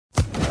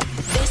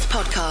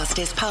podcast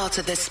is part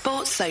of the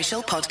Sports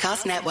Social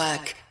Podcast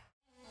Network.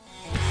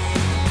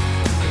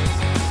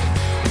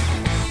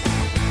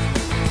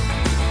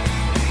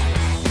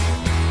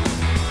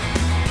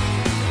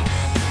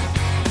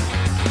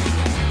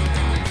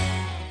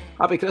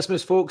 Happy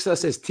Christmas, folks.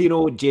 This is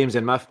Tino, James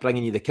and Miff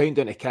bringing you the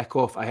countdown to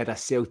kick-off ahead of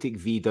Celtic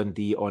v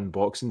Dundee on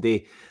Boxing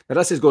Day. Now,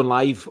 this is going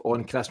live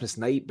on Christmas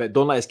night, but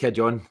don't let us kid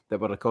you on that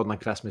we're recording on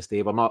Christmas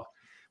Day. We're not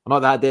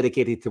that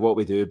dedicated to what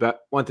we do,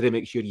 but wanted to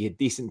make sure you had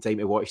decent time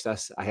to watch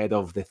this ahead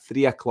of the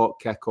 3 o'clock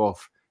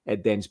kick-off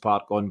at Dens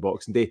Park on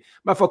Boxing Day.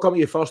 Miff, I'll come to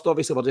you first.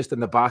 Obviously, we're just in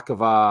the back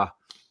of a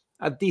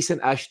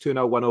decent-ish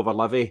 2-0 win over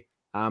Livy,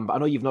 but I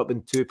know you've not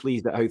been too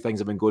pleased at how things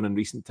have been going in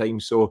recent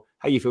times, so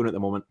how are you feeling at the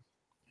moment?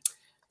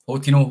 Hello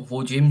Tino,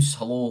 hello James,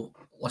 hello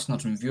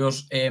listeners and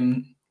viewers.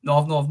 No,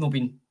 I've not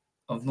been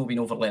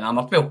overly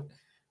enamoured. Well,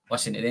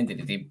 listen, at the end of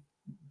the day,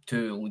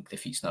 2 league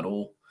defeats in a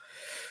row.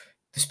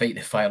 Despite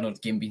the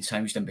Feyenoord game being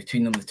sandwiched in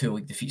between them, the 2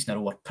 league defeats in a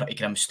row were pretty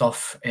grim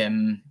stuff.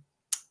 And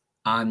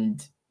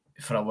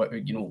for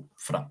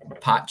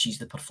patches,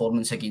 the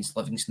performance against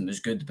Livingston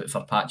was good, but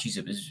for patches,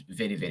 it was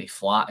very, very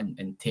flat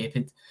and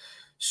tepid.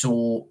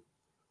 So,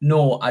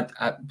 no,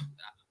 I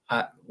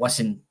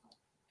listen.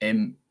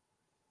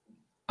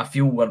 I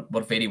feel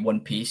we're very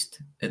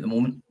one-paced at the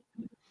moment.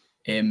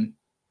 And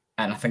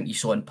I think you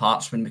saw in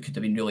parts when we could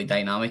have been really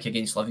dynamic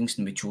against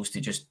Livingston, we chose to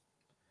just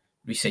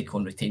recycle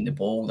and retain the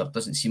ball. There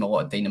doesn't seem a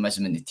lot of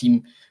dynamism in the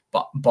team.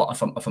 But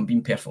if I'm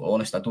being perfectly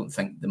honest, I don't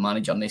think the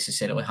manager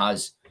necessarily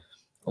has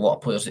a lot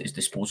of players at his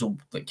disposal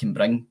that can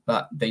bring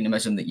that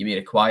dynamism that you may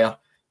require.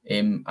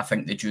 I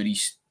think the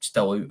jury's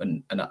still out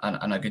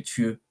and a good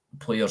few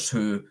players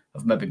who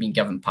have maybe been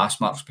given pass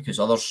marks because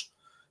others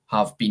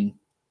have been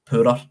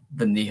poorer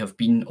than they have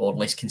been or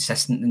less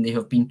consistent than they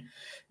have been.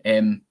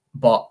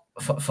 But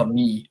for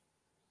me,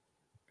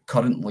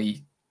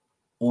 currently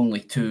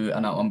only 2,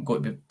 and I'm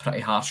going to be pretty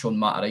harsh on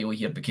Matt O'Reilly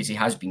here because he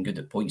has been good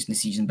at points in the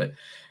season, but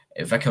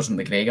Vickers and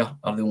McGregor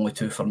are the only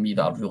 2 for me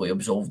that are really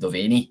absolved of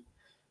any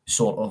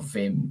sort of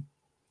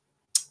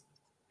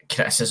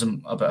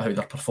criticism about how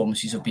their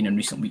performances have been in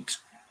recent weeks.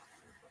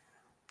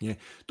 Yeah,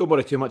 don't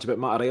worry too much about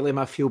Matt O'Reilly.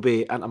 Miff, he'll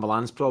be Inter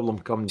Milan's problem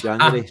come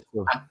January.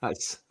 So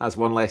that's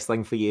one less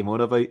thing for you to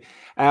moan about.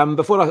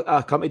 Before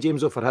I come to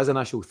James for his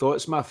initial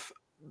thoughts, Miff,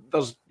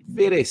 there's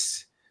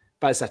various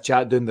bits of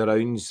chat doing the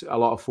rounds. A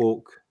lot of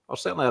folk, or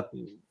certainly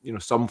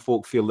some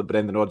folk, feel that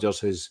Brendan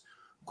Rodgers has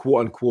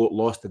quote unquote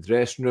lost the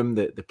dressing room,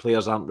 that the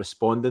players aren't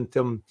responding to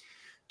him.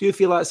 Do you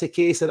feel that's the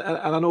case? And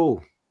I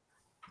know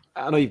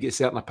you've got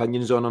certain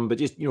opinions on him, but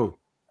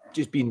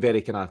just being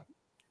very kind of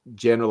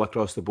general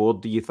across the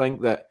board, do you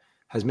think that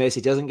his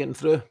message isn't getting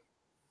through?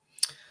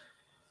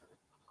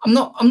 I'm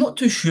not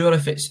too sure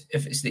if it's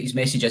that his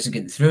message isn't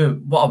getting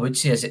through. What I would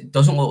say is it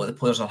doesn't look like the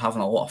players are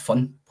having a lot of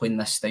fun playing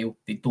this style.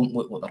 They don't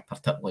look like they're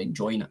particularly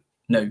enjoying it.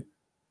 Now,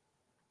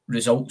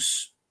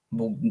 results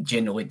will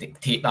generally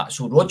dictate that.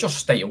 So Rodgers'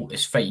 style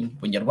is fine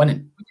when you're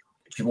winning,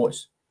 which he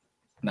was,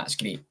 and that's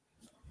great.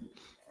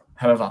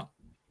 However,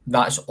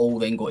 that's all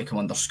then got to come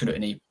under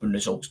scrutiny when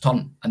results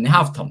turn, and they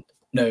have turned.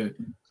 Now,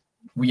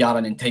 we are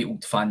an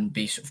entitled fan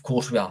base. Of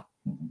course we are.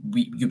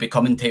 You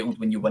become entitled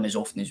when you win as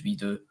often as we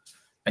do,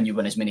 and you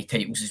win as many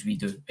titles as we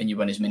do, and you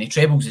win as many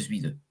trebles as we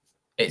do.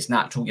 It's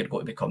natural you're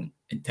going to become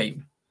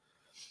entitled.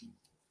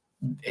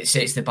 It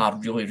sets the bar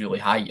really, really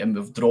high, and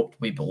we've dropped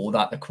way below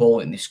that. The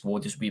quality in the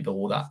squad is way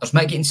below that. There's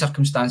mitigating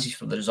circumstances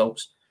for the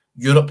results.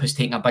 Europe has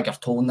taken a bigger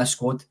toll on this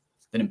squad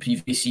than in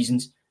previous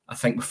seasons. I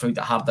think we've found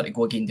it harder to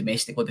go again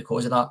domestically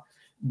because of that.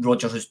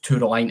 Rodgers is too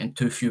reliant on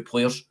too few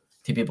players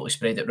to be able to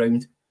spread it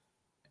round.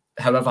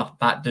 However,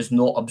 that does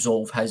not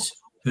absolve his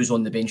who's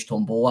on the bench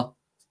tombola,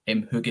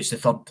 who gets the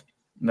third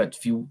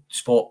midfield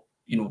spot.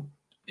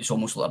 It's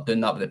almost like they're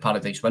doing that with the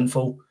Paradise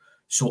Windfall.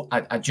 So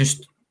I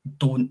just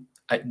don't...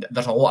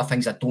 there's a lot of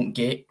things I don't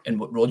get in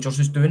what Rodgers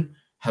is doing.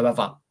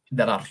 However,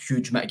 there are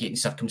huge mitigating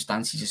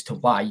circumstances as to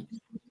why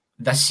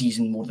this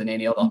season, more than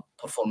any other,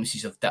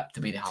 performances have dipped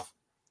the way they have.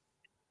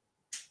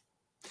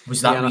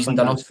 Was that reasoned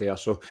enough? Fair.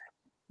 So,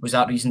 was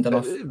that reasoned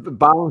enough?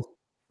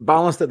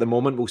 Balanced at the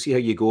moment. We'll see how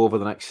you go over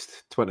the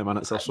next 20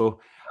 minutes or so.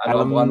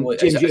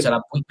 James, is there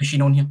a bleep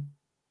machine on here?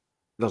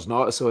 There's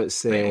not, so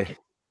it's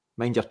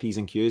mind your P's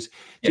and Q's.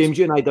 Yes. James,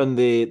 you and I done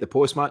the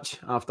post-match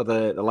after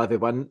the Levy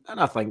win,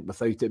 and I think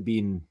without it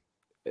being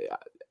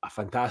a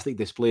fantastic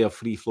display of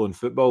free-flowing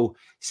football,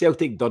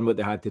 Celtic done what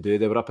they had to do.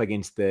 They were up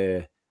against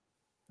the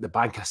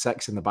bank of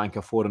 6 and the bank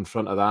of 4 in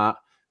front of that.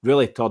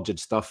 Really turgid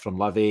stuff from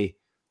Levy.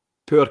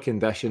 Poor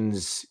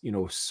conditions,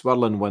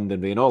 swirling wind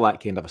and rain, all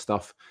that kind of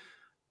stuff.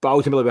 But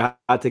ultimately, we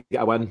had to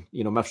get a win.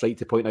 Miff's right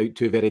to point out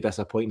 2 very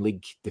disappointing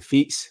league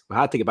defeats. We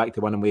had to get back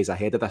to winning ways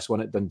ahead of this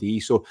one at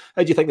Dundee. So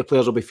how do you think the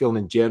players will be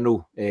feeling in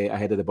general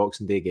ahead of the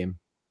Boxing Day game?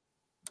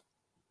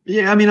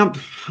 Yeah, I mean, I'm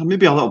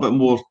maybe a little bit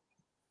more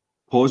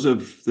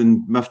positive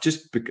than Miff,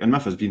 and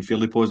Miff has been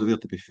fairly positive there,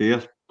 to be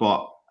fair,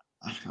 but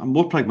I'm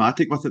more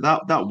pragmatic with it.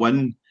 That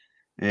win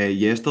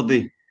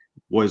yesterday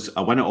was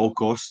a win at all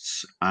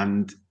costs,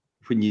 and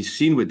when you've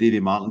seen what Davy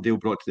Martindale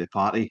brought to the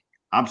party,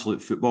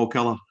 absolute football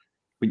killer.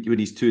 When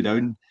he's 2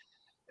 down,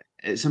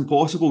 it's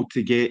impossible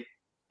to get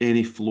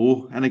any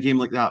flow in a game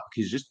like that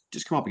because you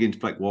just come up against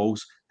brick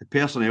walls. The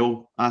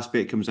personnel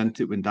aspect comes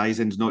into it when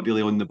Dysen's not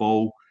really on the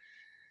ball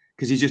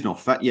because he's just not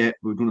fit yet.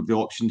 We don't have the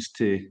options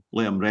to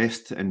let him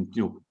rest and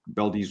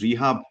build his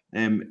rehab.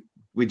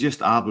 We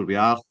just are where we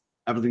are.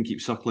 Everything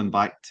keeps circling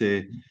back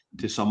to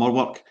summer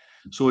work.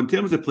 So in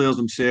terms of the players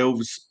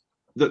themselves,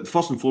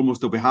 first and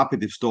foremost, they'll be happy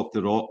they've stopped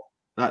the rot.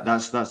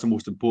 That's the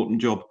most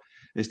important job,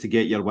 is to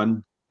get your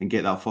win and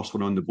get that first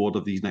one on the board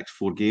of these next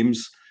 4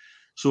 games.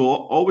 So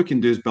all we can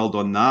do is build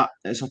on that.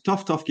 It's a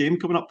tough game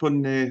coming up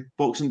on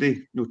Boxing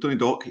Day. Tony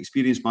Dock,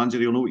 experienced manager,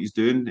 he'll know what he's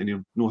doing and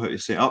he'll know how to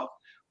set up.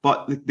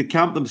 But the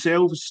camp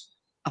themselves,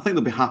 I think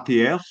they'll be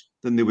happier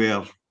than they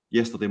were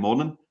yesterday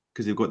morning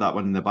because they've got that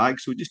one in the bag.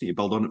 So we just need to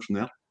build on it from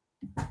there.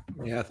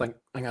 Yeah, I think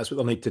that's what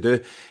they'll need to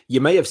do.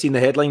 You might have seen the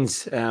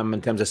headlines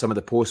in terms of some of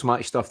the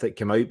post-match stuff that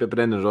came out, but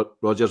Brendan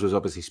Rodgers was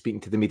obviously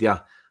speaking to the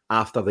media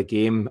after the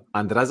game,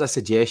 and there is a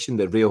suggestion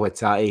that Rio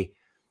Hatate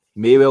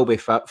may well be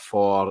fit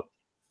for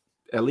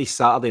at least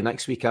Saturday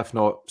next week, if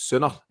not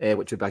sooner,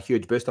 which would be a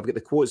huge boost. I've got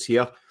the quotes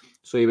here.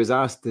 So he was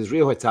asked, does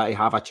Rio Hatate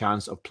have a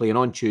chance of playing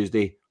on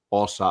Tuesday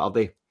or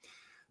Saturday?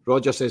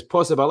 Rodgers says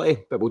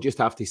possibility, but we'll just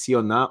have to see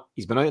on that.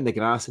 He's been out in the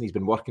grass and he's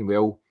been working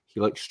well.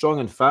 He looks strong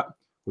and fit.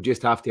 We'll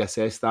just have to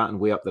assess that and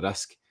weigh up the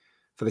risk.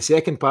 For the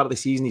second part of the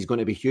season, he's going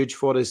to be huge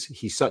for us.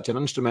 He's such an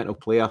instrumental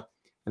player,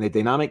 and the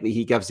dynamic that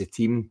he gives the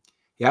team.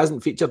 He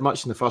hasn't featured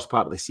much in the first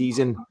part of the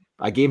season.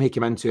 A game he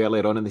came into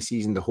earlier on in the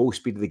season, the whole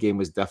speed of the game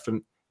was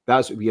different.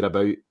 That's what we're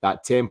about,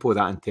 that tempo,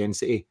 that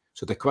intensity.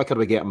 So the quicker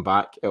we get him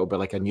back, it'll be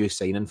like a new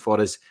signing for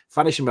us.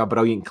 Finishing with a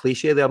brilliant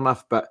cliche there,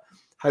 Miff, but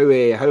how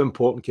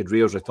important could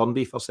Rio's return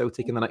be for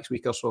Celtic in the next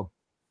week or so?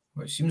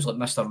 Well, it seems like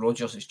Mr.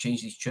 Rodgers has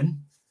changed his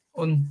tune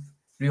on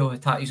Rio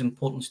Hatate's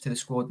importance to the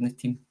squad and the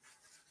team.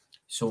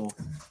 So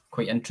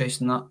quite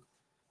interesting that.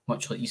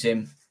 Much like his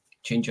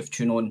change of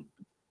tune on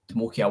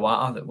Tomoki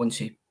Iwata, that once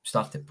he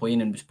started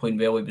playing and was playing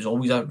well, he was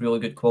always a really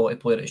good quality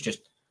player. It's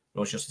just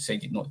Rodgers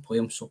decided not to play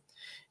him. So,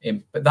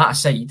 but that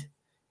aside,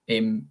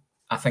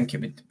 I think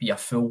it would be a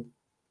fool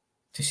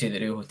to say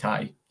that Rio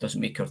Hatate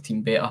doesn't make our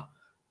team better.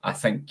 I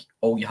think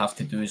all you have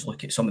to do is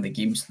look at some of the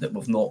games that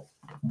we've not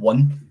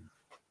won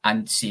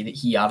and say that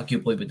he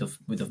arguably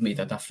would have made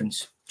a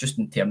difference, just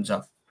in terms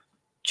of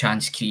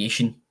chance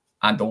creation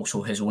and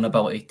also his own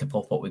ability to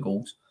pop up with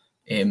goals.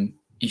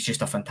 He's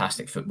just a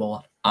fantastic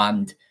footballer,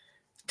 and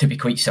to be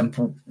quite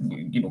simple,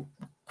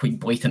 quite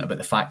blatant about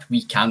the fact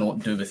we cannot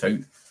do without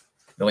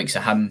the likes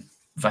of him,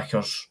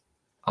 Vickers,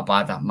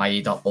 Abada,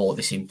 Maeda all at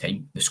the same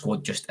time. The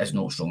squad just is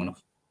not strong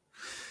enough.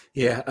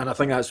 Yeah, and I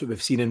think that's what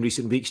we've seen in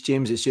recent weeks,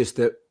 James. It's just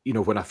that,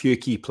 when a few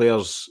key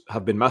players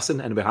have been missing,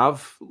 and we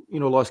have,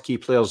 lost key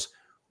players,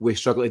 we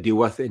struggle to deal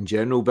with it in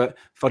general. But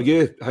for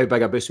you, how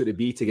big a boost would it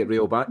be to get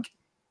Rio back?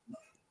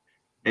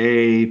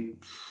 Personally,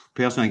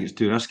 I think it's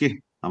too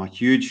risky. I'm a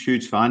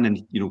huge fan,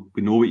 and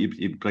we know what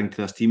you bring to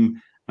this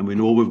team, and we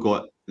know we've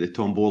got the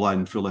tombola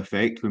in full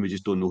effect when we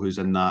just don't know who's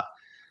in that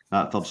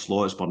third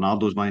slot. It's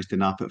Bernardo's managed to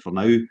nap it for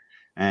now.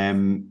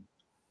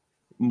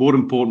 More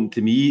important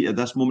to me at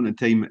this moment in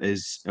time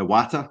is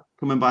Iwata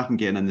coming back and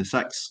getting in the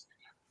 6.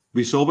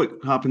 We saw what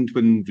happened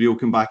when Rio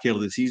came back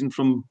early this season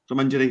from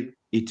injury.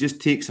 It just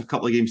takes a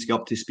couple of games to get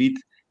up to speed,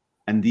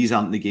 and these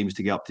aren't the games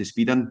to get up to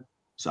speed in.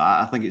 So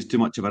I think it's too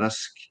much of a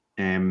risk.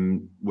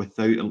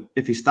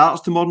 If he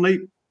starts tomorrow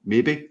night,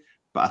 maybe,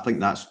 but I think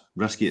that's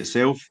risky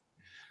itself.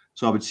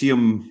 So I would see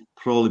him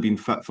probably being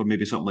fit for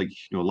maybe something like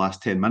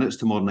last 10 minutes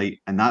tomorrow night,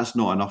 and that's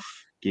not enough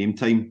game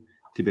time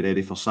to be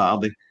ready for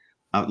Saturday.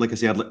 Like I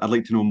say, I'd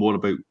like to know more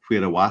about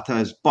where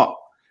Iwata is, but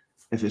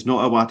if it's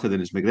not Iwata,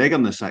 then it's McGregor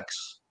in the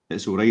 6,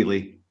 it's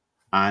O'Reilly,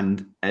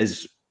 and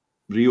is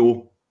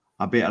Rio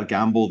a better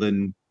gamble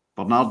than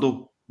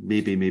Bernardo?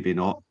 Maybe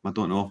not. I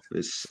don't know.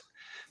 It's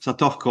a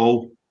tough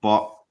call,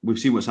 but we've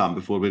seen what's happened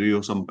before with Rio,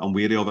 so I'm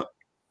wary of it.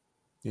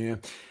 Yeah,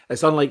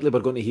 it's unlikely we're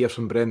going to hear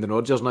from Brendan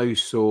Rodgers now,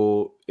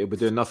 so he'll be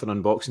doing nothing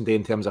on Boxing Day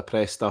in terms of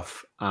press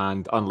stuff,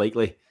 and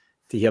unlikely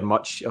to hear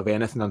much of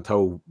anything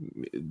until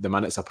the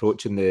minutes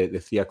approaching the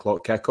 3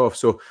 o'clock kickoff.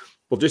 So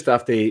we'll just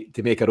have to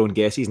make our own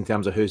guesses in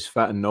terms of who's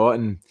fit and not.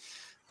 And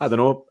I don't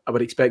know, I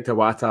would expect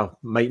Iwata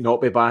might not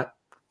be back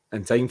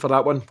in time for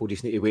that one. We'll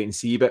just need to wait and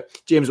see. But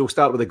James, we'll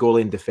start with the goalie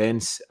in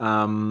defence.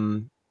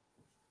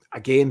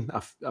 Again,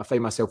 I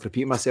find myself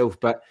repeating myself,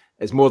 but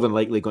it's more than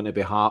likely going to be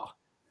Hart.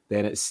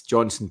 Then it's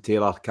Johnson,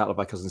 Taylor, Carter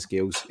Vickers and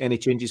Scales. Any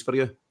changes for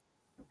you?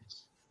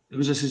 There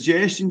was a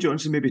suggestion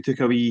Johnson maybe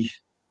took a wee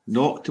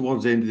knock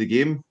towards the end of the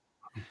game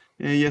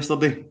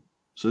yesterday.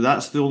 So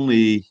that's the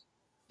only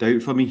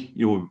doubt for me.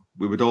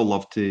 We would all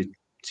love to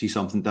see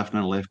something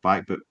different in left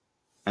back, but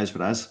as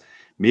for us,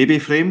 maybe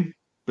Frame,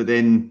 but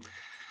then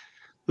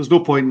there's no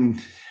point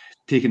in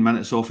taking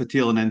minutes off of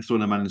Taylor and then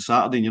throwing him in on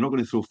Saturday, and you're not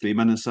going to throw Frame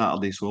in on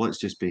Saturday, so let's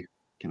just be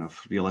kind of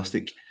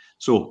realistic.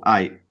 So,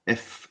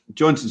 if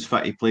Johnson's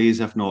fit, he plays.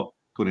 If not,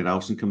 Tony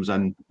Ralston comes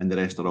in, and the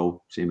rest are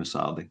all same as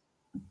Saturday.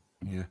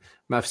 Yeah.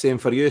 Matt, same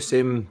for you?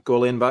 Same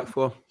goalie in back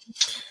four?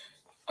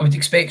 I would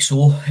expect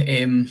so,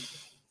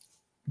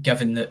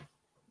 given that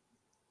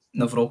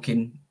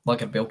Navrocki,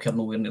 Lagerbielke are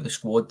nowhere near the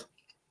squad.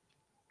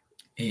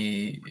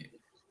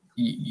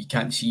 You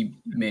can't see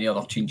many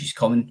other changes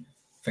coming.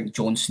 I think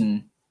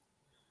Johnson's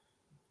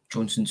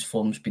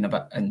form's been a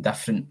bit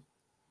indifferent.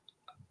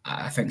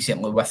 I think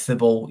certainly with the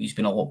ball, he's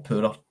been a lot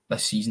poorer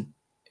this season.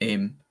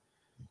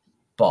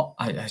 But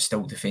I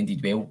still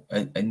defended well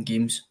in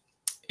games.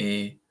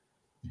 I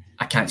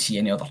can't see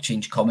any other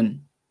change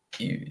coming.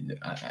 And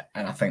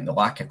I think the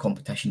lack of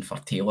competition for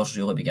Taylor's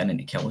really beginning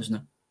to kill us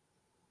now.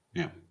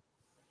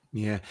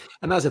 Yeah,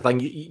 and that's the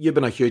thing. You've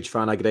been a huge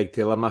fan of Greg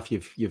Taylor, Miff.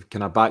 You've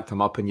kind of backed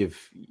him up, and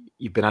you've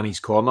been in his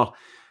corner.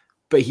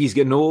 But he's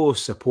got no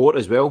support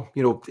as well.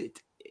 You know,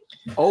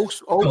 all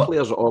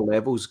players at all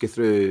levels go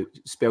through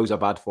spells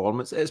of bad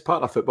form. It's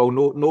part of football.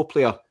 No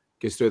player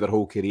goes through their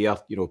whole career,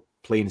 you know,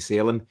 plain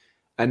sailing.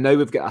 And now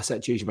we've got a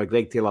situation where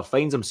Greg Taylor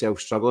finds himself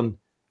struggling,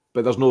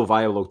 but there's no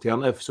viable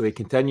alternative. So he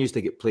continues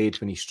to get played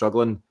when he's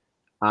struggling,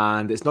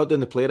 and it's not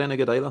doing the player any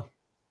good either.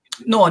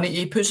 No, and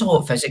he puts a lot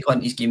of physical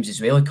into his games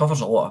as well. He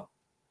covers a lot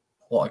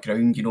of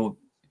ground. You know,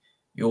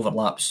 he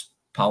overlaps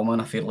Palma on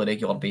a fairly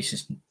regular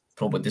basis and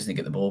probably doesn't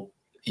get the ball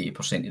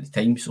 80% of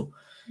the time. So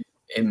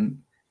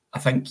I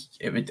think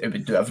it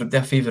would do everybody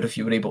a favour if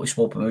you were able to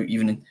swap him out,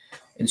 even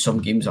in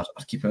some games, or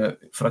keep him out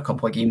for a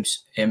couple of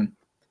games.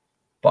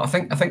 But I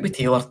think with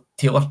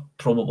Taylor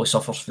probably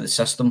suffers for the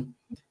system,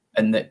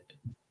 in that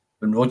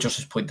when Rodgers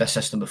has played this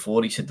system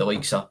before, he's had the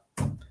likes of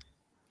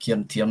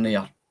Kieran Tierney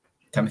or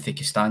Timothy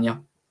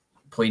Castagna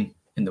playing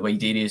in the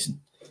wide areas and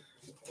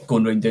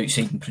going round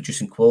outside and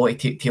producing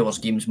quality. Taylor's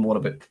game's more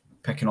about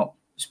picking up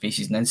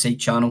spaces in the inside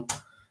channel.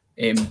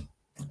 And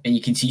you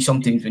can see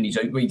sometimes when he's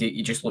out wide,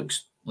 he just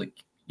looks like,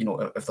 you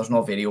know, if there's not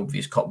a very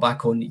obvious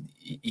cutback on,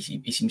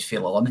 he seems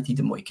fairly limited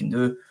in what he can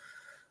do.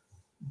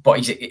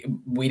 But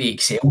where he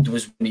excelled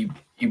was when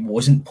he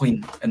wasn't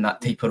playing in that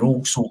type of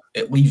role. So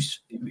it leaves,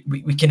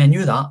 we kind of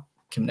knew that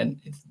coming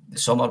in the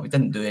summer. We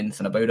didn't do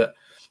anything about it.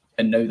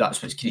 And now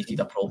that's what's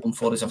created a problem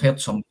for us. I've heard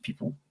some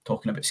people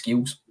talking about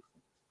Scales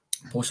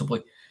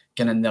possibly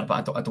getting in there,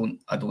 but I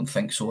don't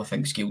think so. I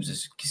think Scales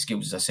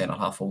is a centre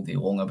half all day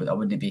long. I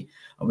wouldn't be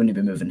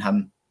moving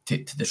him to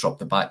disrupt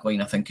the back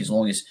line. I think as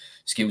long as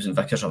Scales and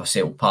Vickers have a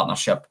settled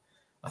partnership,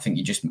 I think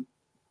you just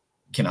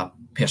kind of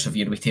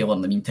persevere with Taylor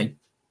in the meantime.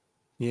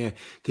 Yeah,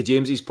 to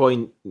James's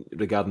point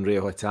regarding Ray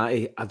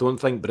Hotati, I don't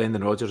think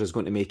Brendan Rodgers is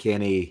going to make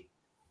any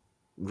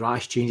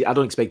rash changes. I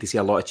don't expect to see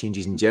a lot of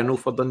changes in general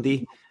for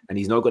Dundee, and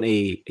he's not going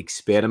to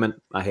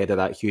experiment ahead of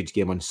that huge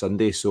game on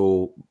Sunday.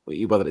 So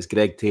whether it's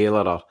Greg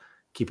Taylor or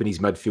keeping his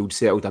midfield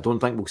settled, I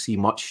don't think we'll see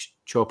much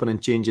chopping and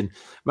changing.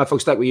 Miff, I'll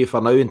stick with you for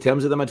now in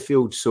terms of the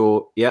midfield.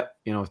 So yeah,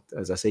 you know,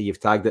 as I say,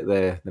 you've tagged it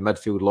the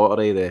midfield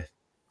lottery, the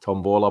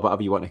tombola,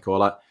 whatever you want to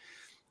call it.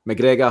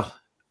 McGregor,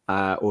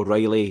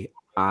 O'Reilly,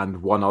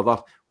 and one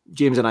other.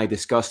 James and I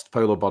discussed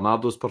Paulo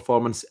Bernardo's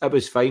performance. It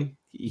was fine.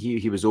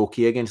 He was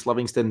okay against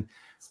Livingston.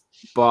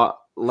 But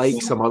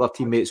like some other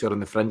teammates who are on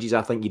the fringes,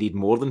 I think you need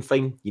more than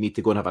fine. You need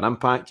to go and have an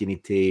impact. You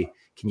need to,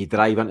 can you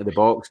drive into the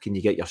box? Can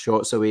you get your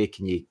shots away?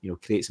 Can you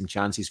create some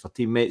chances for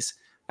teammates?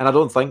 And I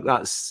don't think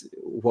that's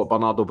what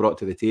Bernardo brought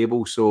to the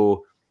table.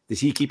 So does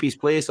he keep his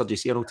place, or do you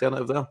see an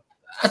alternative there?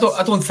 I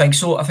don't think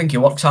so. I think he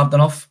works hard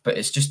enough, but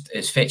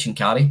it's fetch and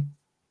carry.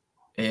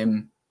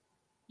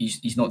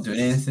 He's not doing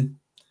anything.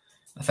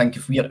 I think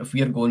if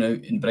we're going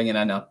out and bringing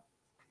in a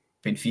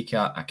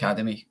Benfica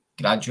Academy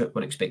graduate,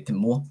 we're expecting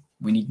more.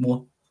 We need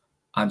more.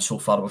 And so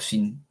far we've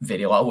seen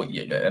very little.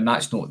 And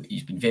that's not,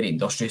 he's been very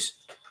industrious.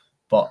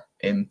 But,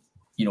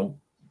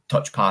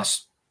 touch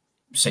pass,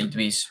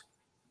 sideways,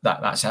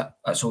 that's it.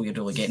 That's all you're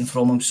really getting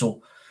from him.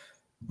 So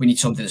we need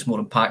something that's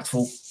more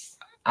impactful.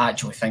 I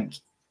actually think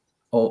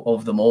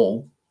of them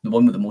all, the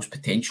one with the most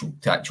potential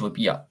to actually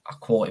be a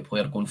quality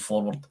player going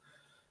forward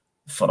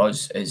for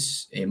us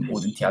is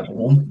Odin Thiago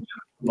Holm.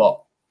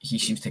 But he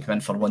seems to come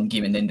in for one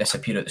game and then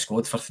disappear out the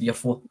squad for 3 or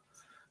 4.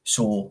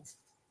 So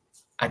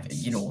I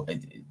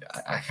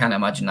can't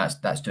imagine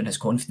that's doing his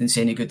confidence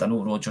any good. I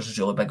know Rodgers is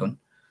really big on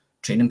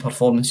training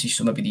performances,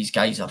 so maybe these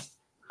guys are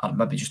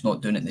maybe just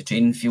not doing it in the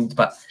training field.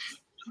 But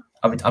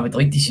I would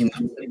like to see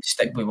him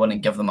stick with one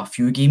and give them a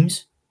few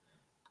games.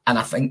 And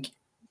I think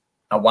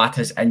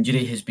Iwata's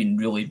injury has been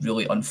really,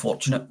 really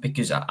unfortunate,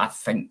 because I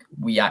think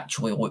we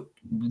actually look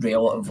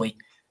relatively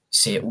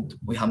settled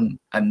with him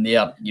in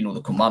there.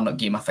 The Kilmarnock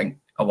game, I think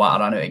Iwata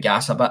ran out of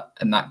gas a bit,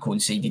 and that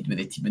coincided with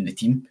the team, and the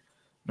team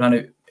ran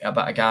out a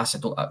bit of gas. I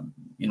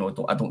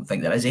don't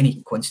think there is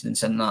any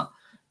coincidence in that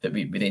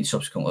we then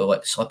subsequently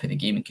let slip of the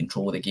game and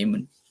control of the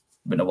game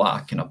when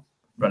Iwata kind of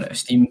run out of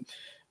steam.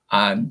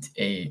 And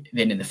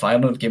then in the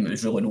Feyenoord game, it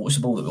was really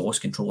noticeable that we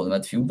lost control of the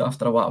midfield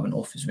after Iwata went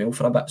off as well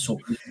for a bit. So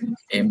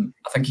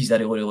I think he's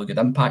had a really, really good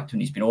impact when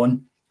he's been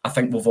on. I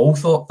think we've all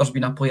thought there's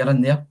been a player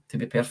in there, to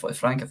be perfectly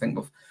frank. I think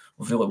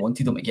we've really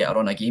wanted him to get a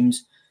run of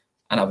games.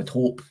 And I would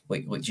hope,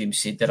 like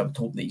James said there, I would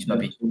hope that he's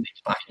maybe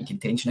back in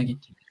contention again.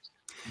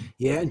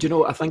 Yeah, and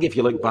I think if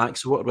you look back,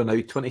 so what we're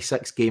now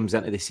 26 games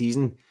into the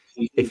season,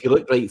 if you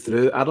look right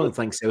through, I don't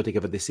think Celtic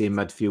have had the same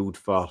midfield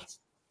for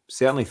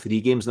certainly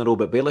 3 games in a row,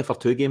 but barely for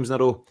 2 games in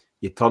a row.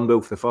 You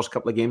Turnbull for the first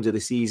couple of games of the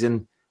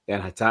season,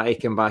 then Hatate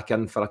came back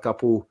in for a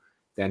couple,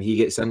 then he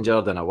gets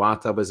injured, and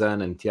Iwata was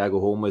in, and Thiago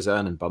Holm was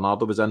in, and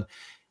Bernardo was in.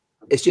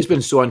 It's just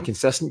been so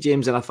inconsistent,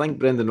 James, and I think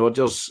Brendan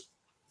Rodgers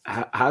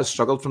has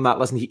struggled from that.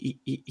 Listen,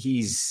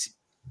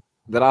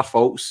 there are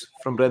faults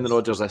from Brendan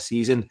Rodgers this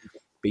season,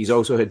 but he's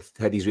also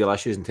had his real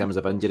issues in terms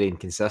of injury and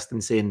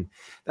consistency. And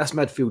this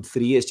midfield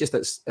three,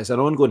 it's an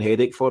ongoing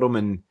headache for him.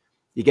 And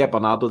you get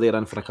Bernardo there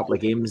in for a couple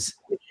of games,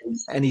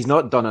 and he's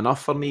not done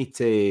enough for me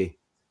to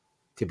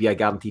be a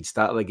guaranteed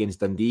starter against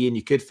Dundee. And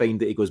you could find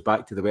that he goes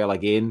back to the well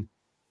again.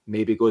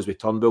 Maybe goes with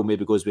Turnbull,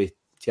 maybe goes with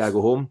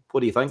Thiago Holm.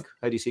 What do you think?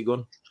 How do you see it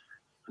going?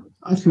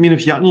 I mean,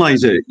 if you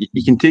analyse it,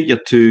 you can take your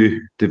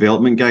two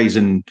development guys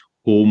in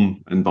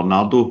Holm and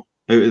Bernardo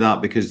out of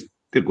that because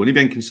they're going to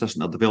be inconsistent.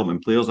 They're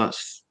development players.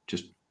 That's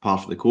just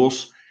part of the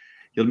course.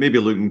 You're maybe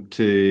looking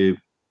to,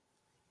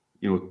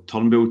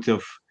 Turnbull to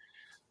have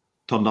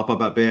turned up a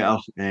bit better.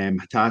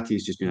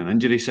 Hatate's just been an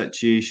injury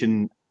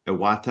situation.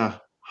 Iwata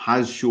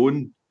has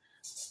shown,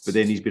 but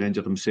then he's been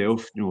injured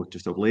himself,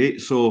 just of late.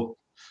 So,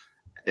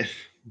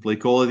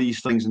 like all of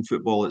these things in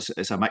football,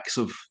 it's a mix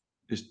of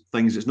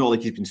things. It's not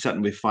like he's been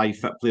sitting with 5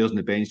 fit players on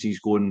the bench and he's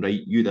going,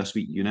 right, you this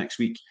week, you next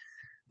week.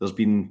 There's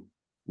been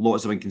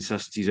lots of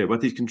inconsistencies out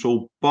with his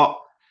control, but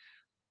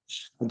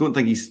I don't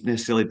think he's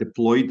necessarily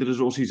deployed the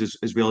resources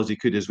as well as he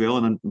could as well.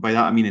 And by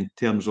that I mean in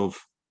terms of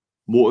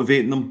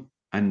motivating them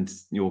and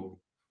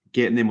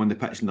getting them on the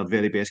pitch in their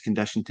very best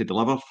condition to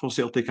deliver for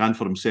Celtic and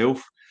for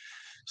himself.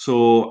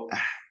 So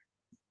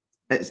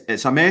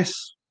it's a mess.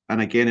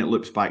 And again, it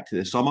loops back to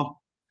the summer,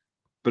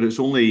 but it's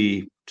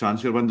only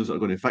transfer windows that are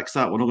going to fix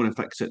that. We're not going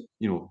to fix it,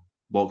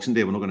 Boxing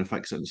Day. We're not going to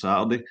fix it on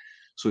Saturday.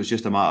 So it's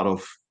just a matter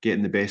of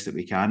getting the best that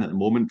we can at the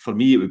moment. For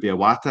me, it would be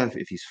Iwata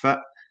if he's fit.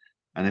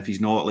 And if he's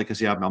not, like I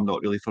say, I'm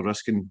not really for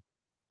risking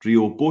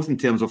Rio, both in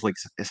terms of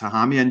it's a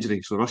hammy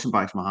injury. So rushing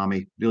back from a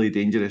hammy, really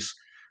dangerous.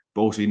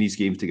 But also he needs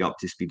games to get up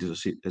to speed,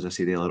 as I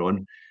said earlier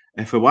on.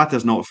 If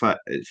Iwata's not fit,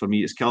 for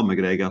me, it's Callum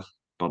McGregor,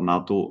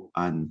 Bernardo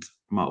and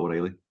Matt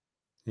O'Reilly.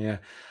 Yeah.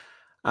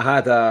 I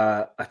had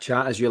a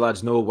chat, as you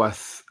lads know,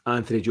 with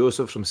Anthony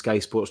Joseph from Sky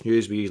Sports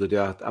News. We usually do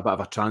a bit of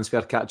a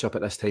transfer catch-up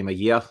at this time of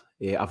year.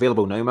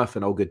 Available now, Miff,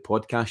 in all good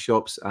podcast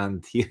shops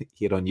and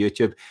here on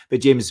YouTube. But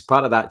James,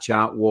 part of that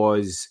chat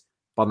was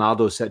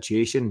Bernardo's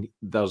situation.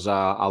 There's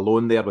a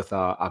loan there with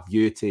a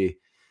view to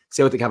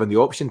Celtic having the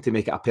option to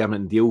make it a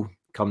permanent deal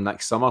come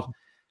next summer.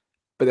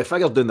 But the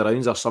figures doing the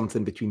rounds are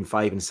something between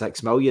 5 and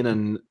 6 million.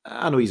 And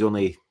I know he's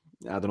only,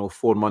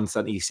 4 months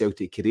into his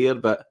Celtic career,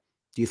 but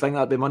do you think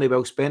that'd be money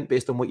well spent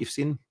based on what you've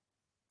seen?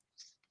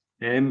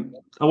 I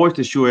watched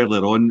the show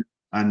earlier on,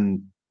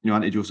 and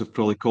Anthony Joseph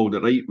probably called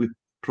it right. We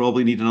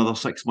probably need another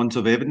 6 months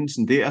of evidence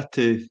and data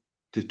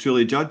to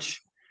truly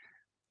judge.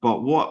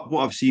 But what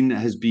I've seen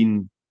has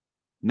been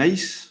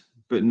nice,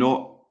 but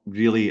not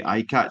really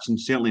eye-catching.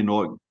 Certainly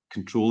not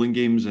controlling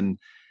games, and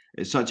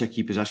it's such a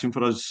key position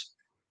for us.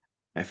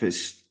 If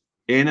it's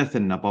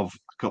anything above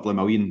a couple of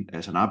million,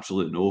 it's an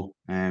absolute no.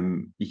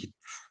 And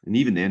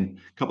even then,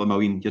 a couple of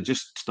million, you're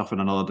just stuffing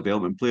another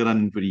development player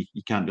in where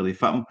you can't really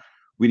fit him.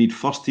 We need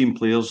first-team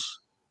players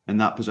in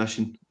that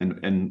position,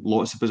 in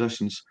lots of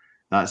positions.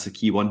 That's the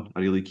key one,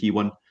 a really key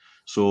one.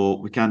 So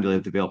we can't really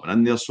have development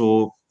in there.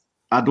 So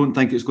I don't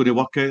think it's going to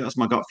work out. That's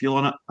my gut feel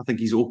on it. I think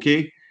he's okay.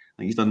 I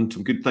think he's done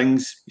some good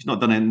things. He's not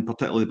done anything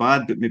particularly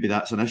bad, but maybe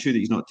that's an issue that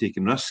he's not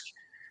taking risk.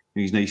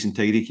 He's nice and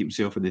tidy, keep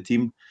himself in the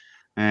team.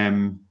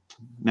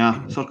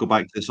 Circle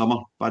back to the summer.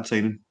 Bad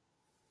signing.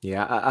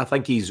 Yeah, I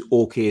think he's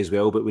okay as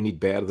well, but we need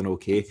better than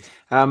okay.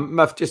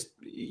 Miff,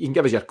 you can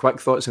give us your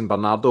quick thoughts on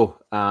Bernardo,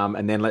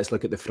 and then let's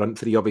look at the front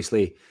three.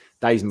 Obviously,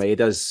 Dai's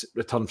Maeda's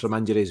returned from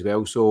injury as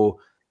well. So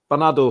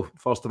Bernardo,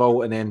 first of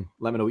all, and then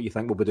let me know what you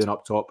think we'll be doing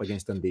up top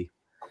against Dundee.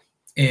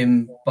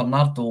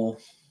 Bernardo,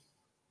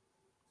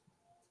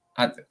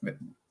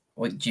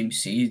 like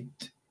James said,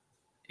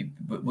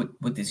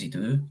 what does he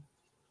do?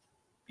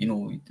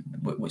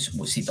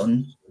 What's he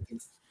done?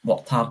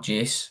 Worked hard,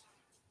 Jess.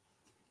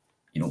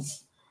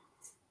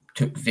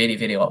 Took very,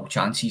 very little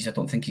chances. I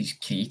don't think he's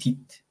created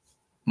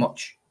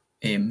much.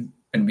 And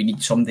we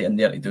need somebody in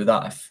there to do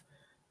that if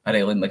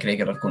O'Reilly and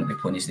McGregor are going to be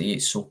playing as the 8.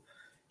 So,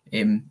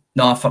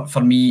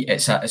 for me,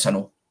 it's a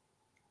no.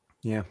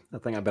 Yeah, I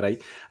think I'd be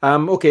right.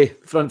 Okay,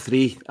 front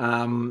three.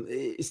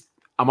 It's,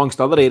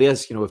 amongst other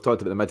areas, we've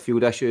talked about the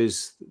midfield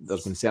issues.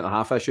 There's been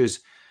centre-half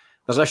issues.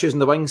 There's issues in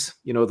the wings.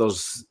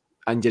 There's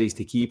injuries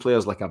to key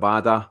players like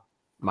Abada.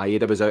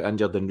 Maeda was out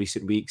injured in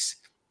recent weeks.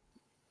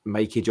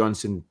 Mikey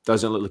Johnson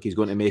doesn't look like he's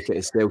going to make it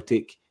at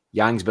Celtic.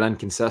 Yang's been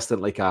inconsistent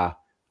like a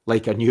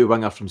new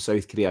winger from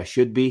South Korea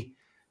should be.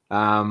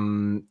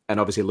 And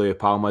obviously Louis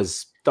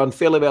Palma's done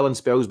fairly well in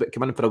spells, but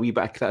come in for a wee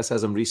bit of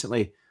criticism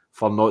recently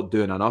for not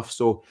doing enough.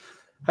 So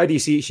how do you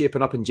see it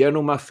shaping up in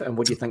general, Miff, and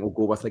what do you think we'll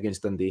go with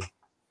against Dundee?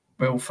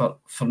 Well,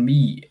 for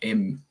me,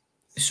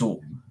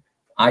 so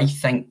I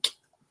think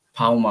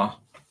Palma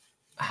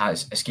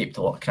has escaped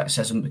a lot of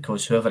criticism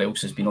because whoever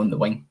else has been on the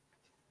wing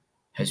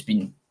has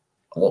been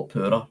a lot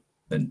poorer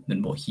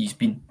than what he's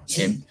been.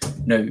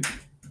 Now,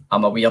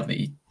 I'm aware that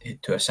he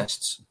had 2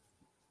 assists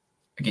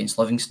against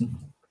Livingston,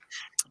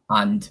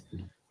 and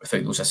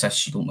without those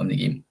assists, you don't win the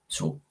game.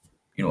 So,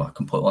 I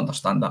completely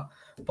understand that.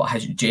 But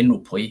his general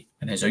play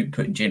and his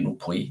output in general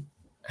play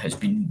has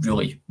been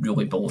really,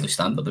 really below the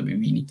standard that we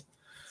need.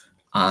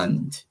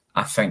 And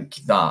I think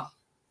that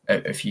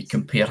if you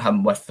compare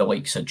him with the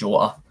likes of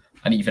Jota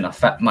and even a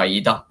fit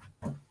Maeda,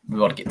 we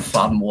were getting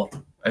far more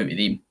out of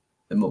them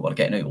than what we're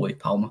getting out of Louis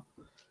Palmer.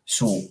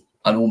 So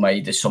I know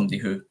Maeda is somebody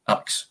who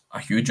irks a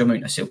huge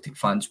amount of Celtic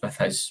fans with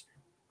his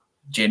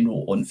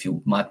general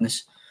on-field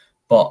madness.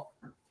 But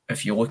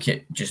if you look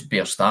at just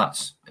bare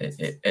stats,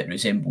 it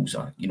resembles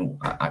a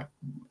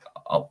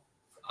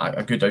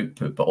good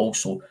output, but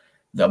also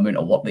the amount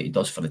of work that he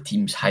does for the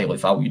team's highly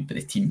valued by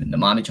the team and the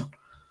manager.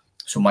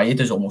 So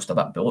Maeda's almost a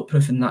bit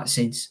bulletproof in that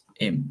sense.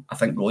 I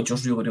think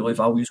Rodgers really, really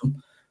values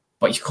him,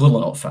 but he's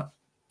clearly not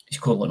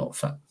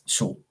fit.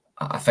 So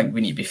I think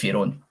we need to be fair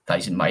on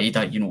Dyson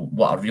Maeda.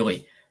 What a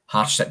really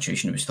harsh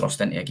situation it was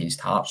thrust into against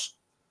Hearts.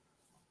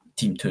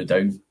 Team 2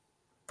 down,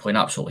 playing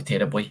absolutely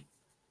terribly,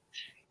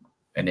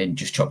 and then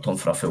just chucked on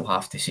for a full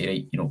half to say,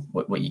 right,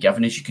 what you're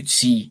giving us. You could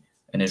see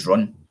in his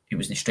run, he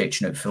wasn't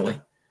stretching out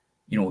fully.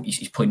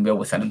 He's playing well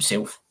within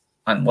himself.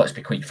 And let's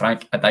be quite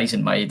frank, a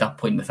Dyson Maeda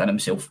playing within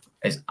himself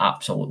is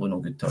absolutely no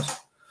good to us.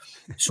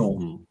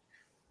 So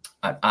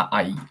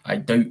I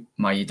doubt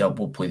Maeda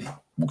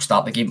will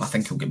start the game. I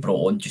think he'll get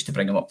brought on just to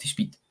bring him up to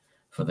speed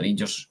for the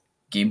Rangers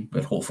game,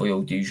 where hopefully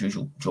he'll do his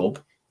usual job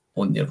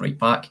on their right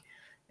back.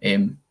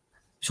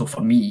 So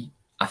for me,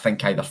 I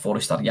think either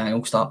Forrest or Yang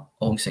will start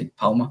alongside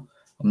Palmer.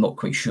 I'm not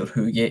quite sure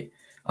who yet.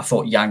 I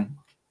thought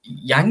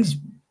Yang's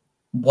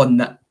one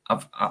that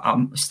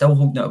I'm still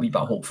holding out a wee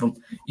bit of hope from.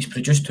 He's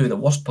produced 2 of the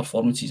worst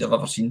performances I've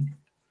ever seen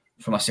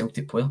from a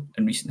Celtic player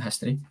in recent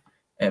history.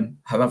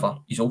 However,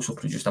 he's also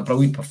produced a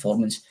brilliant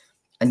performance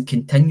and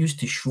continues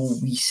to show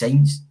wee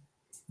signs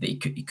that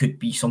he could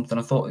be something.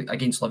 I thought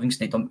against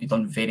Livingston he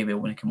done very well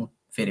when he came on.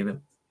 Very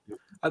well.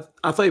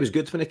 I thought he was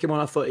good when he came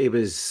on. I thought he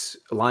was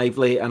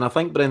lively, and I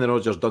think Brendan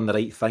Rodgers done the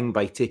right thing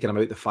by taking him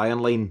out the firing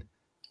line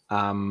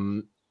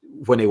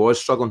when he was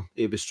struggling.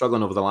 He was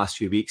struggling over the last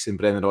few weeks, and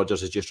Brendan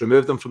Rodgers has just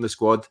removed him from the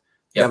squad,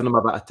 giving him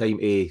a bit of time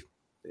to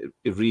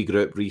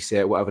regroup,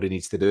 reset, whatever he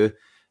needs to do.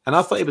 And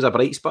I thought he was a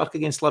bright spark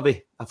against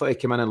Livy. I thought he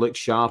came in and looked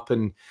sharp,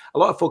 and a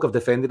lot of folk have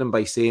defended him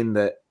by saying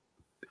that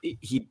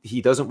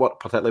he doesn't work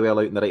particularly well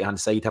out on the right-hand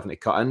side, having to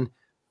cut in,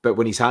 but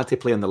when he's had to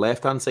play on the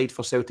left-hand side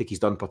for Celtic, he's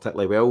done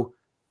particularly well.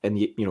 And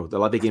the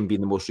Livy game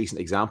being the most recent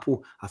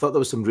example, I thought there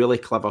was some really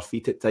clever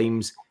feet at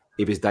times.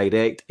 He was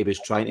direct. He was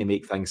trying to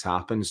make things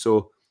happen.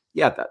 So,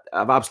 yeah,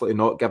 I've absolutely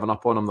not given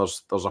up on him.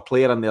 There's a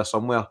player in there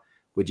somewhere.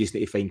 We just need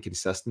to find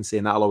consistency,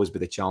 and that'll always be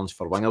the challenge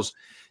for wingers.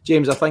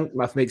 James, I think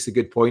Miff makes a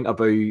good point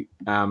about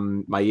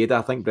Maeda.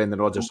 I think Brendan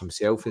Rodgers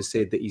himself has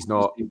said that he's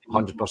not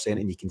 100%,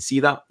 and you can see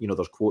that.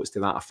 There's quotes to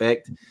that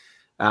effect.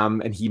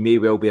 And he may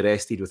well be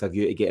rested with a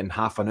view to getting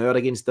half an hour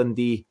against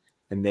Dundee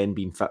and then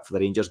being fit for the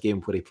Rangers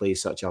game, where he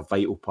plays such a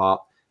vital part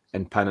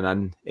in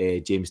pinning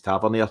in James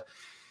Tavernier.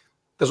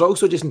 There's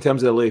also, just in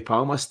terms of the Louis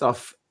Palmer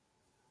stuff,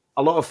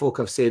 a lot of folk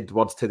have said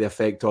words to the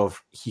effect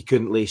of he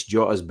couldn't lace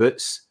Jota's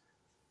boots.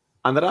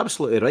 And they're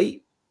absolutely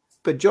right.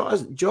 But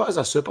Jota's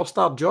a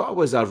superstar. Jota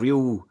was a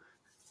real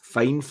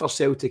find for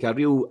Celtic, a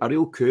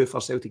real coup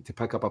for Celtic to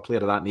pick up a player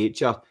of that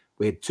nature.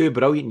 We had 2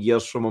 brilliant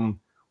years from him.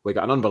 We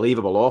got an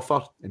unbelievable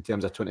offer in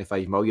terms of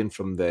 25 million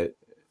from the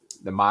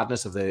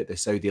madness of the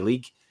Saudi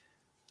League.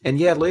 And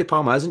yeah, Louis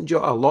Palmer isn't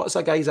Jota. Lots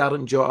of guys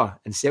aren't Jota.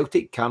 And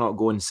Celtic cannot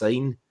go and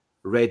sign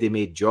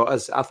ready-made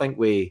Jotas. I think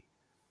we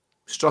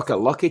struck it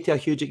lucky to a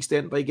huge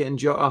extent by getting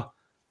Jota.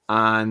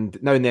 And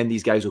now and then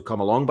these guys will come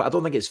along. But I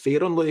don't think it's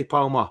fair on Louis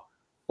Palmer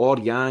or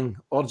Yang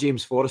or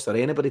James Forrest or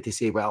anybody to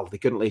say, well, they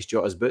couldn't lace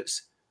Jota's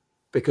boots.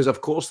 Because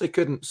of course they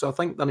couldn't. So I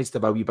think there needs to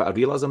be a wee bit of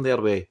realism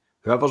there with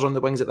whoever's on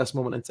the wings at this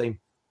moment in time.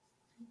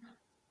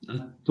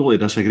 I totally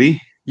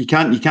disagree. You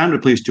can't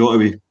replace Jota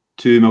with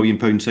 £2 million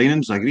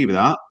signings. I agree with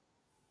that.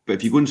 But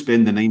if you go and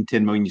spend the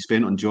 9-10 million you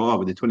spent on Jota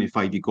with the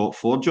 25 you got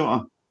for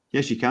Jota,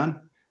 yes, you can.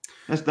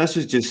 This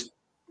is just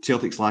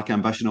Celtic's lack of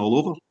ambition all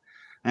over.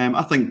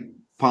 I think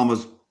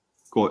Palmer's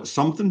got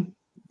something,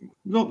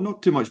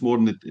 not too much more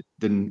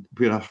than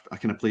where I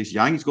kind of place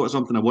Yang. He's got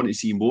something I want to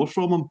see more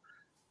from him.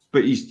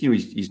 But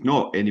he's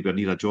not anywhere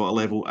near a Jota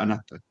level, and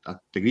I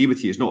agree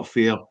with you. It's not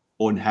fair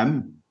on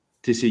him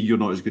to say you're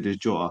not as good as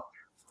Jota,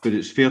 but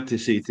it's fair to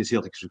say to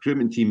Celtic's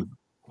recruitment team,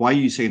 why are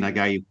you signing a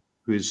guy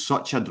who is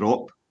such a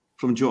drop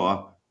from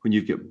Jota when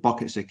you've got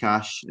buckets of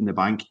cash in the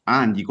bank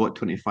and you got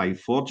 25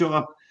 for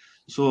Jota?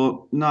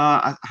 So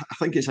I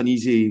think it's an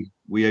easy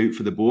way out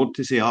for the board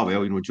to say,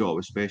 Jota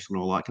was special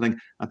and all that kind of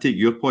thing. I take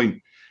your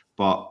point,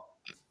 but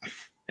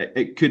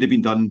it could have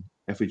been done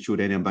if we'd showed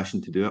any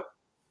ambition to do it.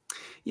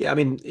 Yeah, I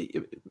mean,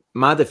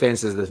 my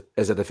defence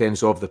is a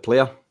defence of the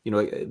player.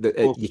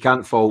 You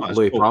can't fault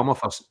Louis Palmer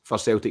for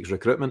Celtic's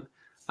recruitment.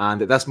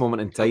 And at this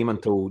moment in time,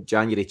 until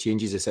January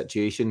changes the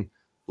situation,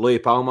 Louis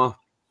Palmer,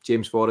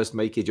 James Forrest,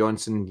 Mikey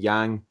Johnson,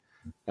 Yang,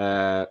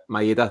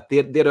 Maeda,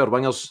 they're our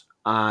wingers,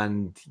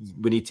 and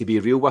we need to be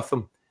real with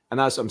them. And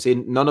that's what I'm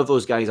saying. None of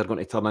those guys are going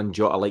to turn in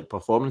Jota-like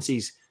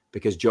performances,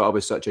 because Jota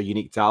was such a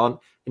unique talent.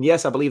 And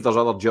yes, I believe there's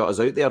other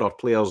Jotas out there or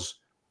players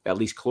at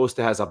least close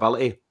to his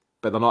ability,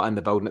 but they're not in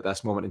the building at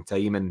this moment in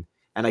time.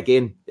 And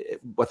again,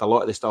 with a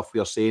lot of the stuff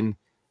we're saying,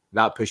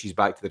 that pushes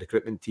back to the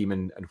recruitment team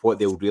and what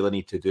they'll really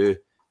need to do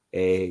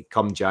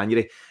come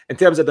January. In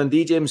terms of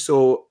Dundee, James,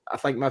 so I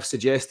think Miff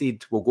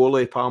suggested we'll go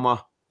Louis Palmer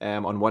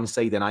on one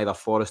side and either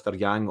Forrest or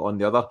Yang on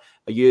the other.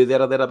 Are you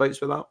there or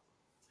thereabouts with that?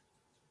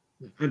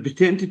 I'd be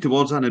tempted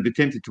towards that, and I'd be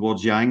tempted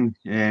towards Yang,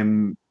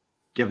 given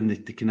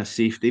the kind of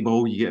safety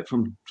ball you get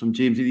from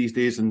Jamesy these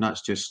days, and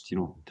that's just,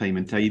 time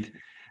and tide.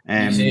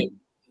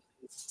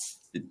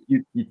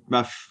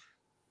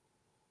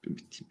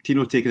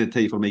 Tino taking it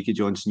tight for Mikey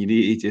Johnson, you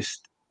need to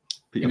just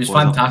it was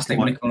fantastic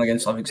when he came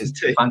against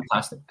Livingston.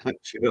 Fantastic.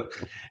 Sure.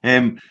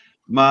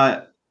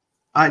 My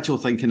actual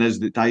thinking is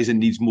that Dyson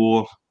needs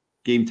more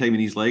game time in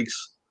his legs,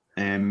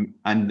 and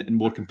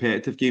more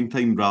competitive game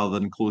time rather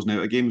than closing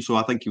out a game. So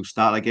I think he'll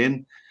start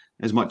again.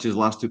 As much as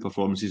last two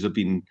performances have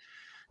been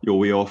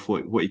way off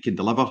what he can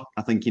deliver,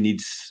 I think he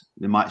needs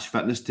the match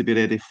fitness to be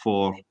ready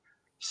for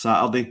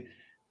Saturday.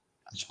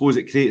 I suppose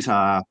it creates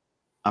a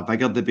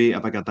bigger debate, a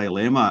bigger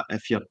dilemma.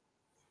 If you're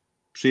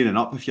training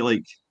up, if you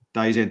like,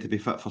 Dyson to be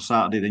fit for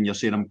Saturday, then you're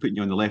saying I'm putting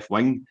you on the left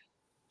wing.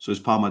 So is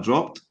Palmer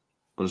dropped,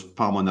 or is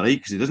Palmer on the right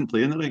because he doesn't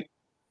play on the right?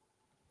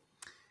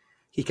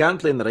 He can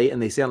play on the right,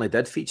 and they certainly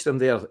did feature him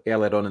there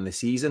earlier on in the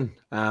season.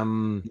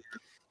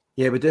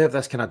 Yeah, we do have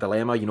this kind of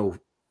dilemma,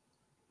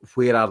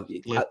 where are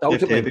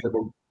ultimately?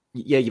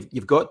 Yeah,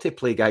 you've got to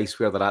play guys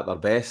where they're at their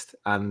best,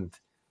 and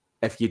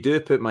if you do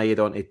put my head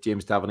onto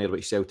James Tavernier,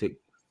 which Celtic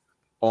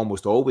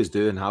almost always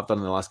do and have done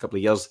in the last couple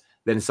of years,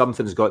 then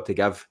something's got to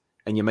give,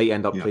 and you might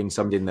end up playing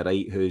somebody in the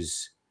right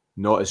who's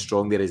not as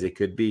strong there as he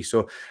could be.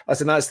 So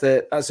listen, that's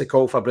the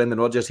call for Brendan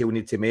Rodgers he'll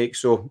need to make.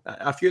 So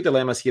a few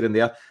dilemmas here and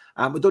there.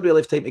 We don't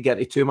really have time to get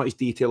into too much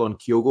detail on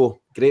Kyogo.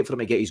 Great for him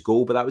to get his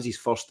goal, but that was his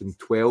first in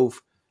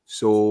 12.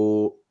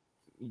 So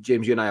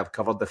James, you and I have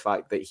covered the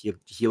fact that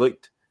he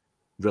looked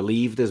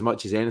relieved as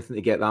much as anything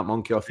to get that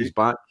monkey off his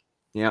back.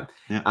 Yeah.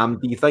 Do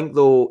you think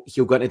though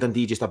he'll go into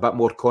Dundee just a bit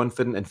more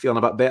confident and feeling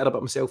a bit better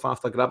about himself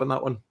after grabbing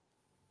that one?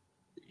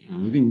 I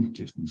mean,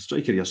 just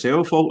striker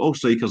yourself. All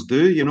strikers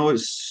do.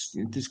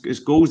 It's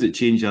goals that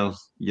change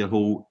your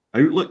whole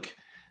outlook.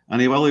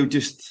 And he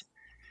just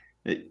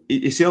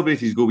he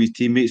celebrated his goal with his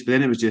teammates, but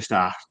then it was just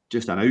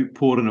an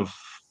outpouring of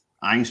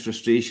angst,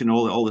 frustration,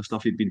 all the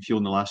stuff he'd been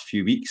feeling the last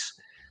few weeks.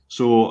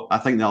 So I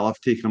think that'll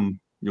have taken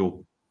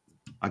him,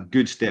 a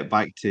good step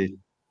back to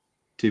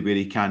where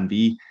he can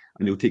be,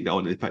 and he'll take that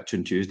onto the pitch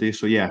on Tuesday.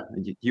 So yeah,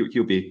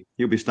 he'll be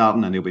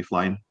starting and he'll be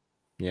flying.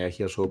 Yeah,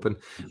 here's hoping.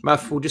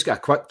 Miff, we'll just get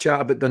a quick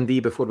chat about Dundee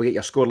before we get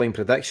your scoreline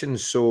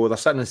predictions. So they're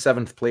sitting in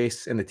 7th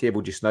place in the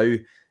table just now,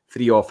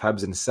 3 off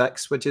Hibs and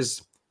 6, which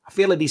is a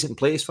fairly decent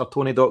place for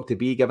Tony Dock to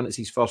be, given it's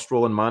his first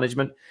role in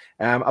management.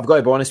 I've got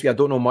to be honest with you, I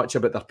don't know much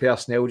about their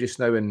personnel just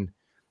now and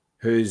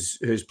who's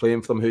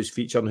playing for them, who's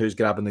featuring, who's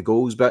grabbing the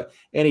goals. But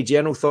any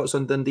general thoughts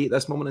on Dundee at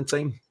this moment in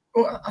time?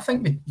 Well, I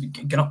think we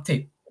get up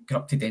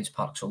to Dens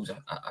Park's always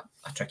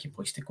a tricky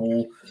place to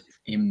go.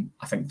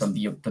 I think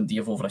Dundee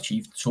have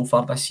overachieved so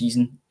far this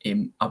season.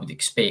 I would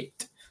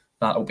expect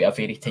that'll be a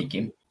very tight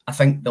game. I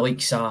think the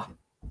likes of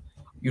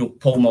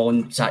Paul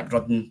Mullen, Zach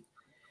Grudden,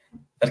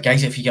 they're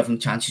guys that if you give them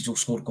chances will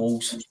score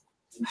goals.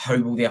 How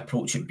will they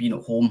approach it being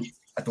at home?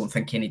 I don't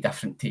think any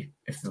different to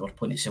if they were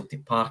playing at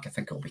Celtic Park. I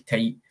think it'll be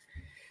tight.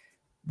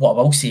 What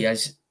I will say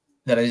is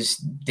there is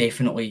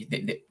definitely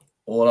the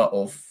aura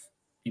of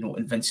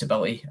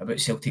invincibility about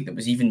Celtic that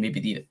was even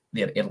maybe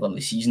there earlier in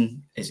the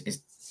season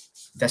is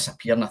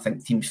disappearing. I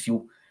think teams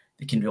feel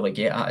they can really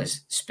get at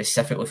is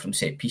specifically from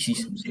set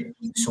pieces.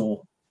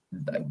 So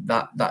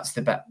that's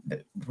the bit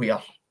that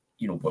where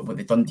with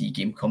the Dundee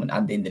game coming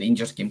and then the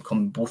Rangers game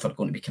coming, both are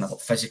going to be kind of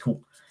like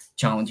physical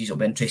challenges. It'll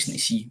be interesting to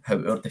see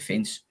how our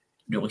defence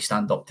really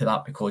stand up to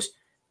that, because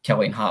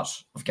Kelly and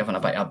Hearts have given a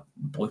bit of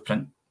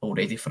blueprint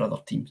already for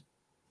other teams.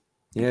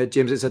 Yeah,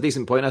 James, it's a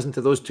decent point, isn't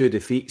it? Those 2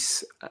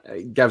 defeats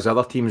gives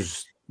other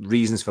teams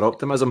reasons for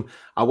optimism.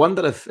 I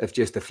wonder if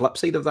just the flip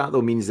side of that,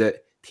 though, means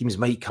that teams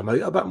might come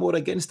out a bit more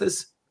against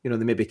us. They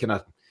maybe kind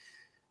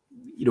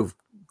of,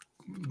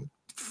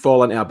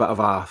 fall into a bit of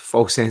a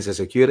false sense of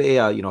security,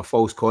 a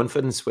false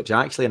confidence, which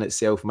actually in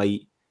itself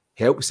might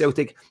help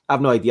Celtic.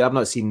 I've no idea. I've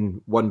not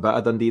seen one bit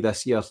of Dundee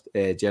this year,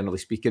 generally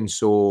speaking.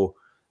 So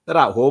they're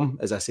at home,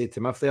 as I said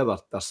to Miff there. They're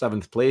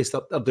 7th place.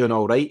 They're doing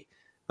all right.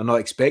 They're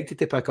not expected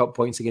to pick up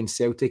points against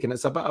Celtic, and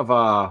it's a bit of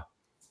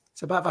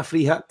a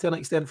free hit to an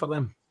extent for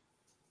them.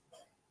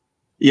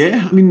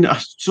 Yeah, I mean, I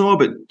saw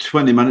about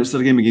 20 minutes of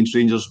the game against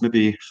Rangers,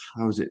 maybe,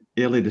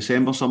 early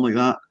December, something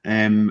like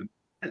that.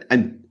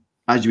 And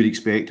as you would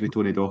expect with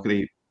Tony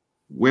Dockery,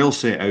 well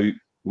set out,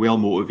 well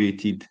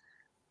motivated,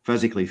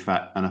 physically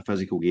fit, and a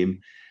physical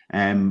game.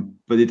 But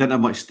they didn't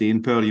have much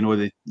staying power.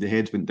 The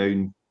heads went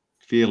down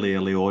fairly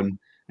early on,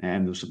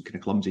 and there was some kind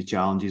of clumsy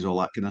challenges, all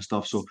that kind of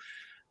stuff. So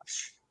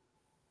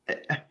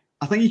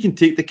I think you can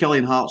take the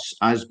Killian Hearts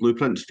as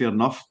blueprints, fair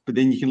enough, but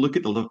then you can look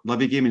at the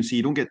Livy game and see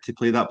you don't get to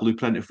play that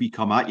blueprint if we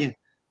come at you.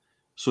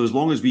 So as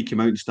long as we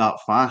come out and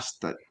start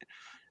fast,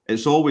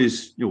 it's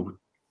always,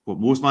 what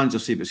most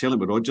managers say, but certainly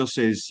what Rodgers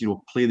says,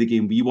 play the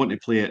game we want to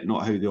play it,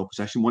 not how the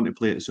opposition want to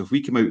play it. So if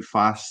we come out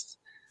fast,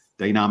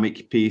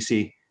 dynamic,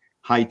 pacey,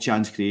 high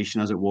chance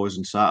creation as it was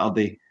on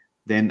Saturday,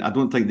 then I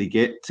don't think they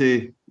get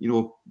to,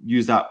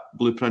 use that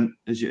blueprint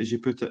as you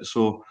put it.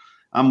 So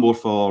I'm more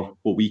for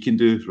what we can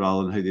do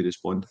rather than how they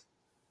respond.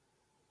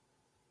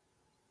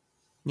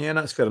 Yeah,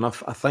 that's fair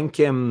enough. I think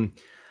a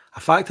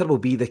factor will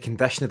be the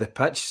condition of the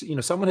pitch.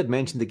 Someone had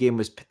mentioned the game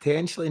was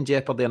potentially in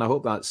jeopardy, and I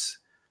hope that's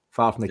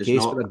far from the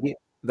case. But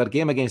their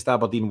game against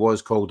Aberdeen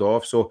was called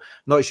off, so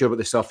not sure what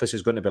the surface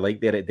is going to be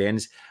like there at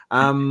Dens.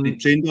 They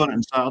trained on it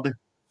on Saturday.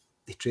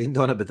 They trained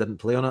on it but didn't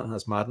play on it.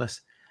 That's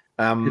madness.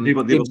 They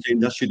were saying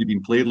this should have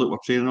been played. Look, we're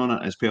training on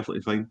it. It's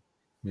perfectly fine.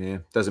 Yeah,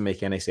 doesn't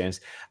make any sense.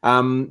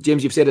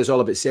 James, you've said it's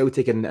all about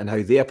Celtic and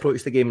how they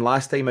approached the game.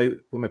 Last time out,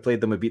 when we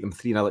played them, we beat them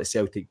 3-0 at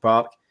Celtic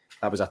Park.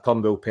 That was a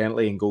Turnbull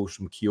penalty and goals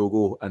from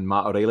Kyogo and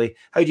Matt O'Reilly.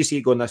 How do you see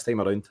it going this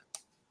time around?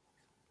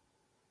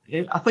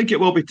 I think it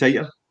will be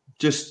tighter.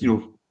 Just,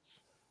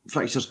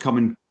 fixtures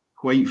coming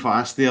quite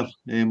fast there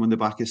on the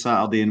back of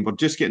Saturday, and we're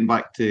just getting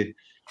back to,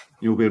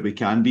 where we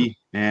can be.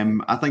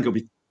 I think it'll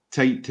be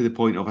tight to the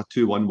point of a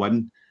 2-1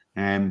 win.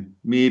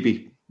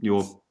 Maybe,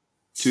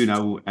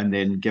 2-0 and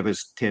then give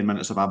us 10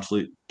 minutes of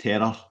absolute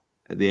terror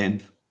at the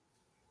end.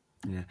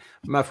 Yeah.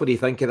 Miff, what do you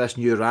think of this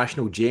new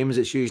rational James?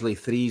 It's usually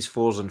 3s,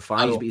 4s and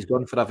 5s, but he's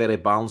gone for a very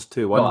balanced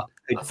 2-1. Well,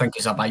 I think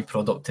it's a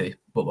byproduct of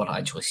what we're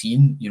actually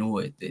seeing.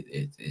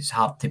 It's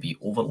hard to be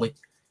overly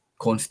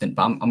confident,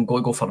 but I'm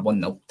going to go for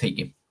 1-0 tight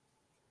game.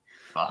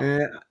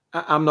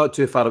 I'm not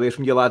too far away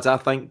from you lads. I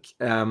think,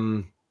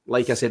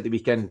 like I said the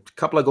weekend, a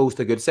couple of goals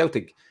to good.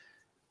 Celtic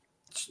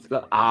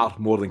are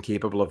more than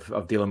capable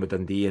of dealing with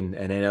Dundee and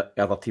any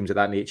other teams of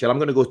that nature. I'm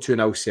going to go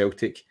 2-0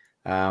 Celtic.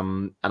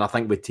 And I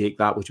think we'd take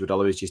that, which would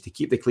allow us just to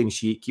keep the clean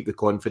sheet, keep the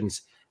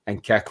confidence,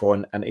 and kick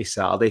on into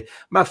Saturday.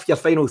 Miff, your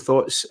final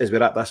thoughts as we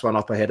wrap this one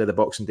up ahead of the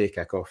Boxing Day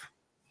kickoff?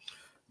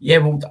 Yeah,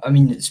 well, I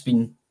mean, it's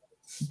been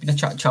a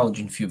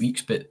challenging few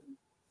weeks, but I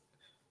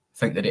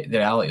think the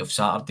reality of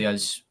Saturday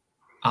is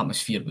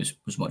atmosphere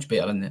was much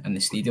better in the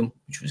stadium,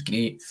 which was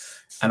great.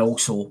 And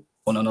also,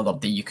 on another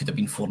day, you could have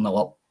been 4-0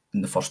 up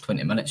in the first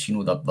 20 minutes.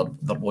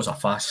 There was a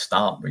fast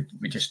start.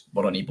 We just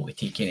were unable to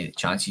take any of the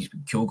chances.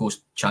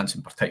 Kyogo's chance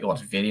in particular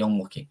is very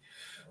unlucky.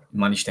 He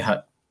managed to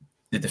hit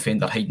the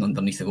defender hiding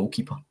underneath the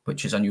goalkeeper,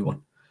 which is a new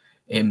one.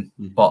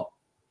 But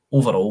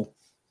overall,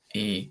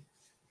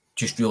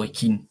 just really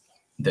keen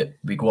that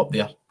we go up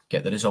there,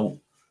 get the result,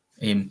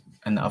 and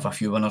have a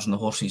few winners on the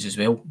horses as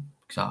well.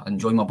 Because I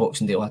enjoy my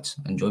Boxing Day, lads.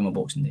 I enjoy my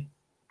Boxing Day.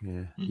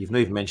 Yeah, you've not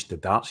even mentioned the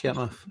darts yet,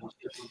 Miff.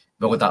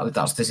 Well, the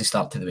darts doesn't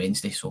start to the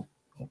Wednesday, so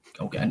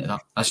I'll get into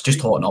that. That's just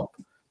hotting up.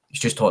 It's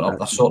just hotting up.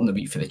 They're sorting the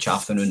week for the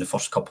chaff now in the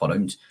first couple of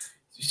rounds.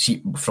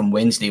 See, from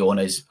Wednesday on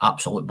is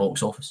absolute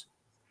box office.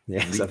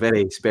 Yeah, it's a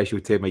very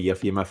special time of year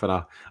for you, Miff, and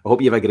I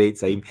hope you have a great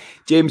time.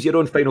 James, your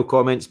own final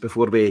comments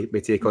before we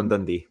take on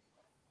Dundee?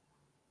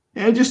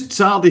 Yeah, just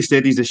Saturday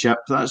steadies the ship.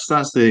 That's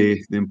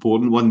the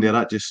important one there.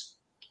 That just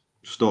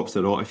stops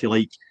the rot, if you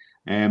like.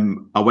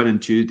 A win on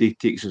Tuesday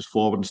takes us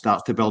forward and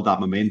starts to build that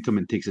momentum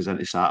and takes us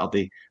into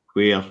Saturday,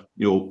 where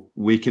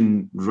we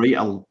can right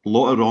a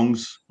lot of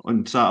wrongs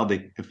on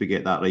Saturday if we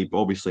get that right. But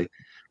obviously,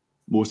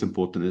 most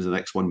important is the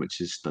next one, which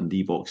is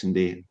Dundee Boxing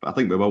Day. But I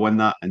think we will win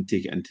that and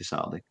take it into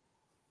Saturday.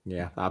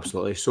 Yeah,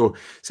 absolutely. So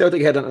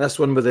Celtic head into this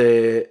one with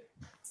the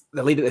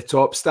lead at the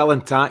top still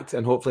intact,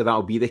 and hopefully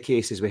that'll be the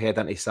case as we head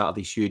into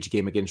Saturday's huge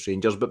game against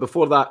Rangers. But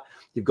before that,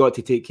 you've got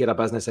to take care of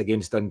business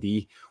against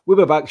Dundee. We'll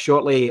be back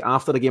shortly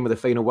after the game with the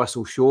final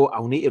whistle show.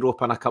 I'll need to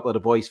rope in a couple of the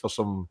boys for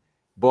some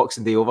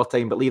Boxing Day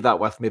overtime, but leave that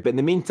with me. But in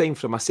the meantime,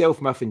 from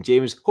myself, Miff and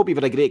James, hope you've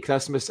had a great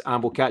Christmas,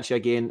 and we'll catch you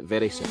again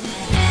very soon.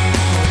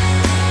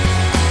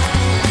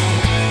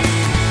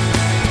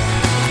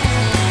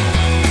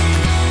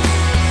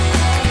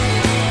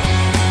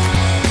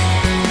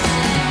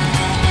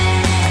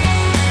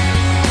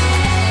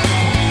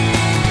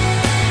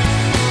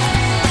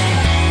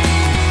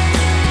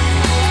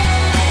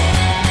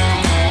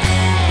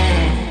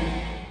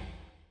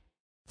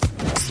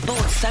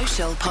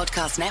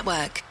 Podcast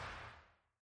Network.